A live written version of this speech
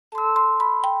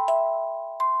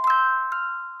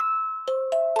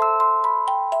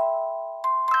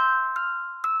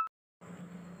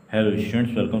Hello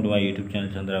students, welcome to my YouTube channel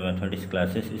Chandra mathematics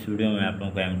classes. इस video में आप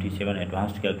लोगों को MTE07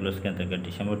 एडवांस्ड कैलकुलस के अंतर्गत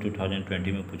दिसंबर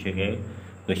 2020 में पूछे गए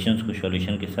क्वेश्चंस को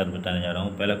सॉल्यूशन के साथ बताने जा रहा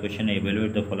हूं। पहला क्वेश्चन है,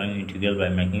 evaluate the following integral by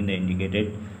making the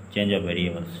indicated change of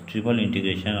variables. Triple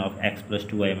integration of x +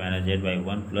 2y - z by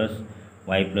 1 +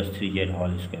 y + 3z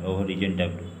whole square over reason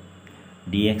w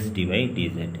dx dy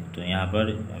dz। तो यहाँ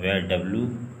पर वेयर w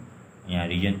यहाँ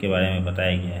reason के बारे में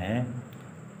बताया गया है।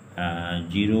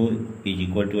 0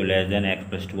 = less than x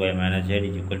 + 2y - z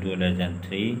 = less than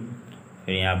 3।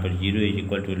 फिर यहाँ पर 0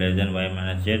 = less than y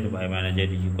 - z, y - z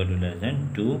 = less than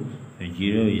 2। फिर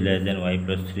 0 less than y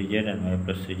 + 3z and y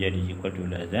 + 3z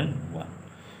 = less than 1।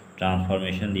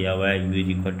 Transformation दिया हुआ है u =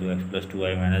 x +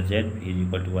 2y - z, v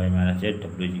 = y - z,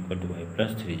 w = y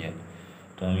 + 3z।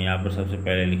 तो हम यहाँ पर सबसे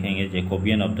पहले लिखेंगे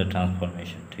जैकोबियन ऑफ द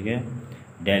ट्रांसफॉर्मेशन। ठीक है,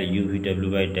 del u v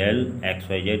w by del x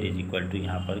Y Z is equal to,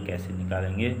 यहाँ पर कैसे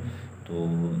निकालेंगे, तो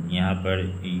यहाँ पर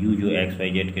u जो एक्स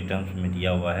वाई जेड के टर्म्स में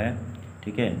दिया हुआ है,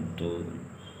 ठीक है, तो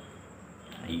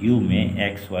u में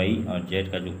एक्स वाई और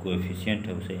जेड का जो कोएफिशिएंट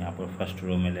है उसे यहाँ पर फर्स्ट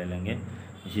रो में ले लेंगे।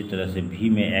 इसी तरह से v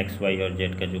में एक्स वाई और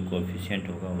जेड का जो कोएफिशिएंट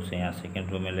होगा उसे यहाँ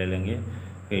सेकेंड रो में ले लेंगे।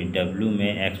 फिर w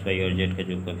में एक्स वाई और जेड का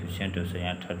जो कोएफिशिएंट है उसे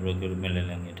यहाँ थर्ड रो के रूप में ले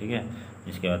लेंगे। ठीक है,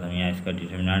 इसके बाद हम यहाँ इसका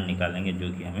डिटरमिनेंट निकालेंगे जो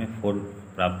कि हमें 4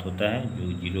 प्राप्त होता है, जो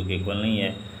 0 के इक्वल नहीं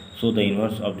है। So the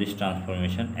inverse of this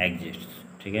transformation exists.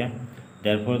 ठीक है,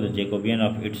 therefore the Jacobian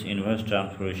of its inverse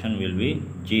transformation will be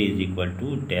J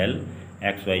 = del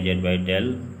xyz by del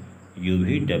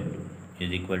uvw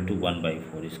is equal to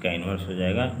 1/4। इसका इन्वर्स हो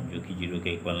जाएगा जो कि 0 के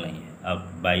इक्वल नहीं है। अब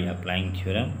by applying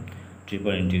theorem,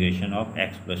 triple integration of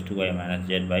x + 2y -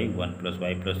 z by 1 +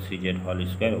 y + 3z whole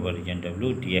square over reason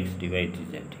w dx dy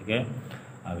dz। ठीक है,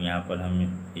 अब यहाँ पर हम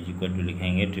इज इक्वल टू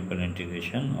लिखेंगे triple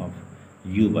integration of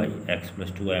u by x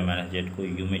 + 2y - z को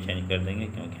u में change कर देंगे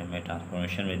क्योंकि हमें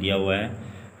ट्रांसफॉर्मेशन में दिया हुआ है।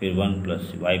 फिर 1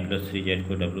 + y + 3z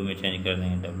को w में चेंज कर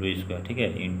देंगे, w स्क्वायर। ठीक है,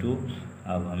 इंटू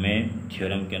अब हमें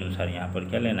थ्योरम के अनुसार यहाँ पर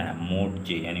क्या लेना है, मोड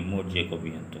j यानी मोड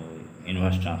जैकोबियन, तो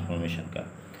इन्वर्स ट्रांसफॉर्मेशन का।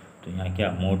 तो यहाँ क्या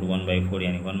मोड 1/4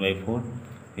 यानी 1/4,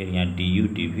 फिर यहाँ du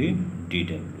dv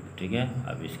dw। ठीक है,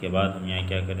 अब इसके बाद हम यहाँ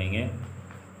क्या करेंगे,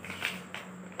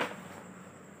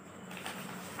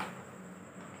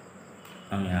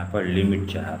 हम यहाँ पर लिमिट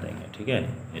चढ़ा देंगे। ठीक है,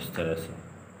 इस तरह से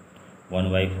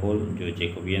 1/4 जो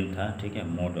जैकोबियन था, ठीक है,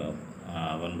 मोड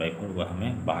 1/4 वह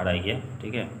हमें बाहर आ गया।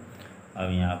 ठीक है,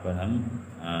 अब यहाँ पर हम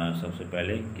सबसे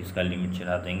पहले किसका लिमिट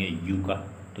चढ़ा देंगे, u का।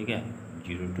 ठीक है,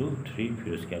 0 to 3,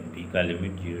 फिर उसके बाद v का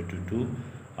लिमिट 0 to 2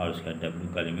 और उसके बाद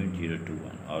w का लिमिट 0 to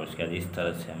 1, और उसके बाद इस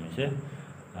तरह से हम इसे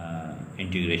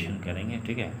इंटीग्रेशन करेंगे।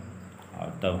 ठीक है,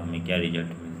 और तब हमें क्या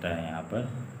रिजल्ट मिलता है, यहाँ पर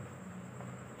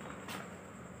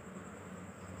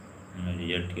हमें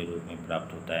रिजल्ट के रूप में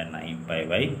प्राप्त होता है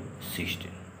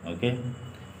 9π/16। ओके,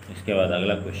 इसके बाद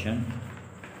अगला question,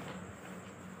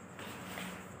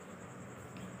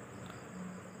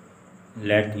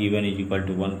 late E1 =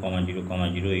 1, 0,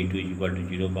 0, E2 =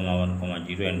 0, 1,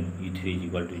 0 and E3 =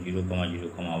 0, 0,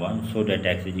 1, so that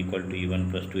x = E1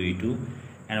 + 2E2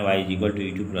 and y =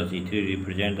 E2 + E3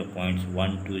 represent the points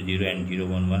 1, 2, 0 and 0,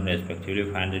 1, 1 respectively.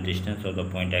 Find the distance of the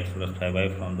point x + 5y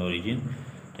from the origin।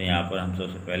 तो यहाँ पर हम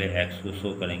सबसे पहले x को show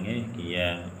करेंगे कि यह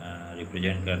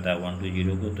रिप्रेजेंट करता है 1 to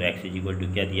 0 को। तो x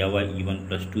 = क्या दिया हुआ है, E1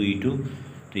 + 2E2,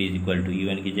 तो इज इक्वल टू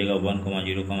E1 की जगह 1,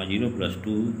 0, 0 प्लस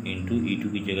 2 इंटू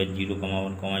E2 की जगह 0,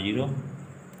 1, 0।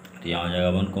 तो यहाँ हो जाएगा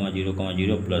 1, 0,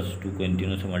 0 प्लस 2 को इन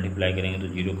तीनों से मल्टीप्लाई करेंगे तो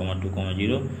 0, 2,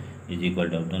 0 इज इक्वल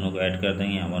टू, अब दोनों को ऐड कर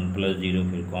देंगे, यहाँ 1 + 0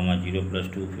 फिर 0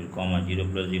 + 2 फिर 0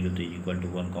 + 0 तो इज इक्वल टू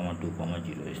 1, 2,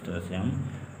 0। इस तरह से हम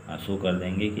शो कर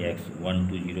देंगे कि x 1,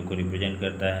 2, 0 को रिप्रेजेंट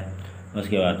करता है।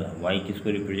 उसके बाद y किसको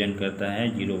रिप्रेजेंट करता है,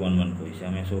 0, 1, 1 को, इसे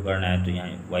हमें शो करना है। तो यहाँ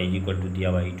y = दिया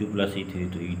हुआ E2 + E3,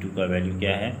 तो E2 का वैल्यू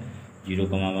क्या है, 0,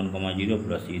 1, 0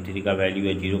 प्लस E3 का वैल्यू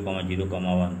है 0, 0,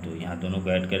 1। तो यहाँ दोनों को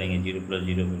ऐड करेंगे, 0 +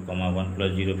 0 फिर 1 +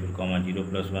 0 फिर 0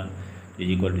 + 1 तो इज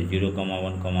इक्वल टू 0,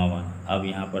 1, 1। अब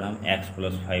यहाँ पर हम x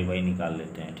 + 5y निकाल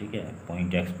लेते हैं। ठीक है, पॉइंट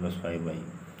x + 5y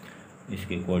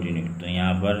इसके कोऑर्डिनेट। तो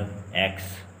यहाँ पर x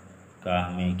का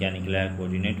हमें क्या निकला है,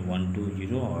 कोऑर्डिनेट 1, 2,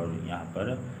 0 और यहाँ पर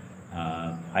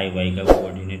 5y का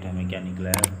कोऑर्डिनेट हमें क्या निकला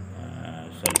है,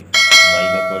 y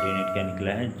का कोऑर्डिनेट क्या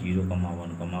निकला है, 0, 1,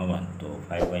 1। तो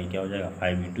 5y क्या हो जाएगा,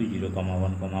 5 × 0,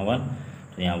 1, 1।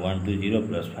 तो यहाँ 1, 2, 0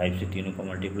 प्लस 5 से तीनों को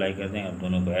मल्टीप्लाई कर देंगे, अब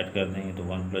दोनों को ऐड कर देंगे तो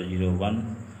 1 + 0 1,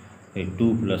 फिर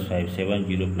 2 + 5 7,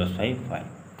 0 + 5 5।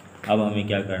 अब हमें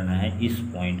क्या करना है, इस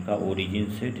पॉइंट का ओरिजिन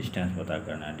से डिस्टेंस पता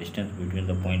करना है, distance between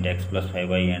the point x +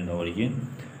 5y and the origin.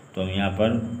 तो हम यहाँ पर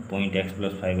पॉइंट x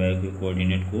 + 5y के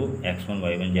कोऑर्डिनेट को x1,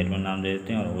 y1, z1 नाम दे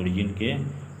देते हैं और ओरिजिन के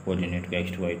कोऑर्डिनेट को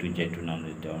x2 y2 z2 नाम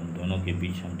देते हैं और दोनों के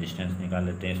बीच हम डिस्टेंस निकाल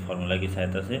लेते हैं इस फार्मूला की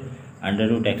सहायता से।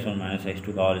 √x1 माइनस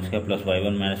x2 का whole square plus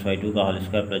y1 minus y2 का whole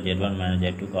square plus z1 minus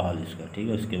z2 का होल स्क्वायर, ठीक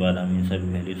है। उसके बाद हम इन सभी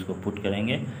वैल्यूज़ को पुट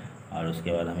करेंगे और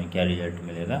उसके बाद हमें क्या रिजल्ट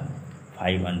मिलेगा,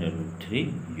 5/3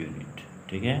 यूनिट,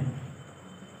 ठीक है।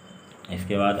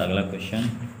 इसके बाद अगला क्वेश्चन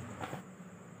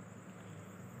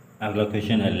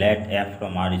है late f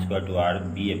from r square to r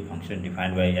B a function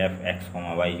defined by f x,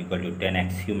 y equal to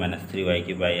 10x³ minus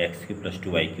 3y³ by x³ plus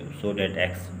 2y³ so date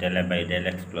x del f by del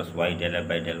x plus y del f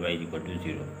by del y equal to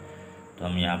 0। तो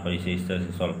हम यहाँ पर इसे इस तरह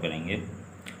से solve करेंगे।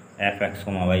 f x,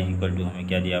 y equal to हमें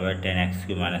क्या दिया हुआ है,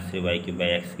 10x³ minus 3y³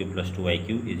 by x³ plus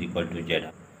 2y³ is equal to z।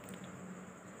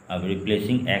 अब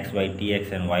replacing x by T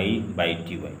x and y by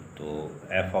T Y, तो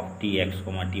f of T x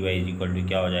T Y is equal to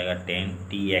क्या हो जाएगा,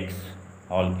 10t x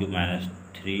whole cube minus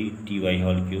 3ty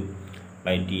whole cube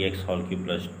by T x whole cube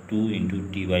plus 2 into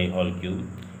T Y whole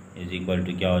cube is equal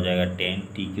to क्या हो जाएगा,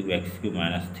 10t³ x³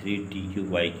 minus 3t³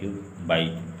 y³ by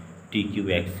t³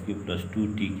 x³ plus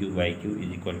 2t³ y³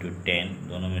 is equal to 10।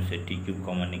 दोनों में से t³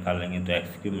 common निकाल लेंगे तो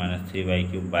x³ minus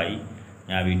 3y³ by,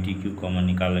 यहाँ भी t³ कॉमन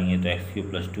निकाल लेंगे तो x³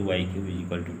 plus 2y³ is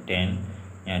equal to 10।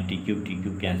 यहाँ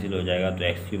t³ कैंसिल हो जाएगा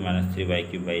तो x³ minus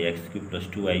 3y³ by x³ plus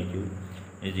 2y³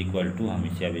 is equal to, हम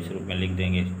इसे अब इस रूप में लिख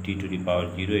देंगे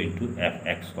t⁻0 इंटू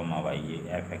f(x, y), ये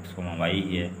f(x, y)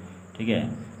 ही है, ठीक है।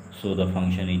 So the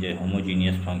function is a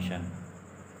homogeneous function,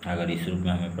 अगर इस रूप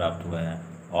में हमें प्राप्त हुआ है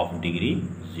ऑफ डिग्री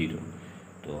 0।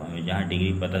 तो हमें जहाँ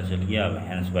डिग्री पता चल गया, अब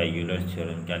हेंस बाई यूलर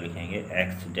थ्योरम क्या लिखेंगे,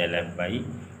 x del f by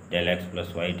del x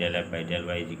plus y del f by del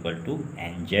y is equal to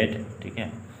nz, ठीक है।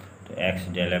 तो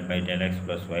x del f by del x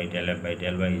plus y del f by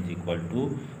del y is equal to,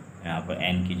 यहाँ पर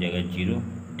n की जगह 0,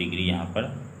 degree यहाँ पर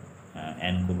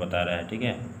n को बता रहा है, ठीक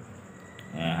है।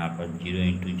 यहाँ पर 0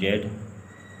 इंटू जेड,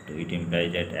 तो it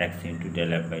implies that x into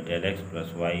del f by del x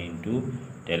plus y into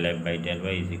del f by del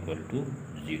y is equal to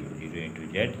 0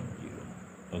 into Z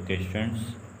 0। Okay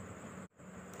students,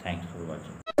 thanks for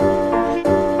watching.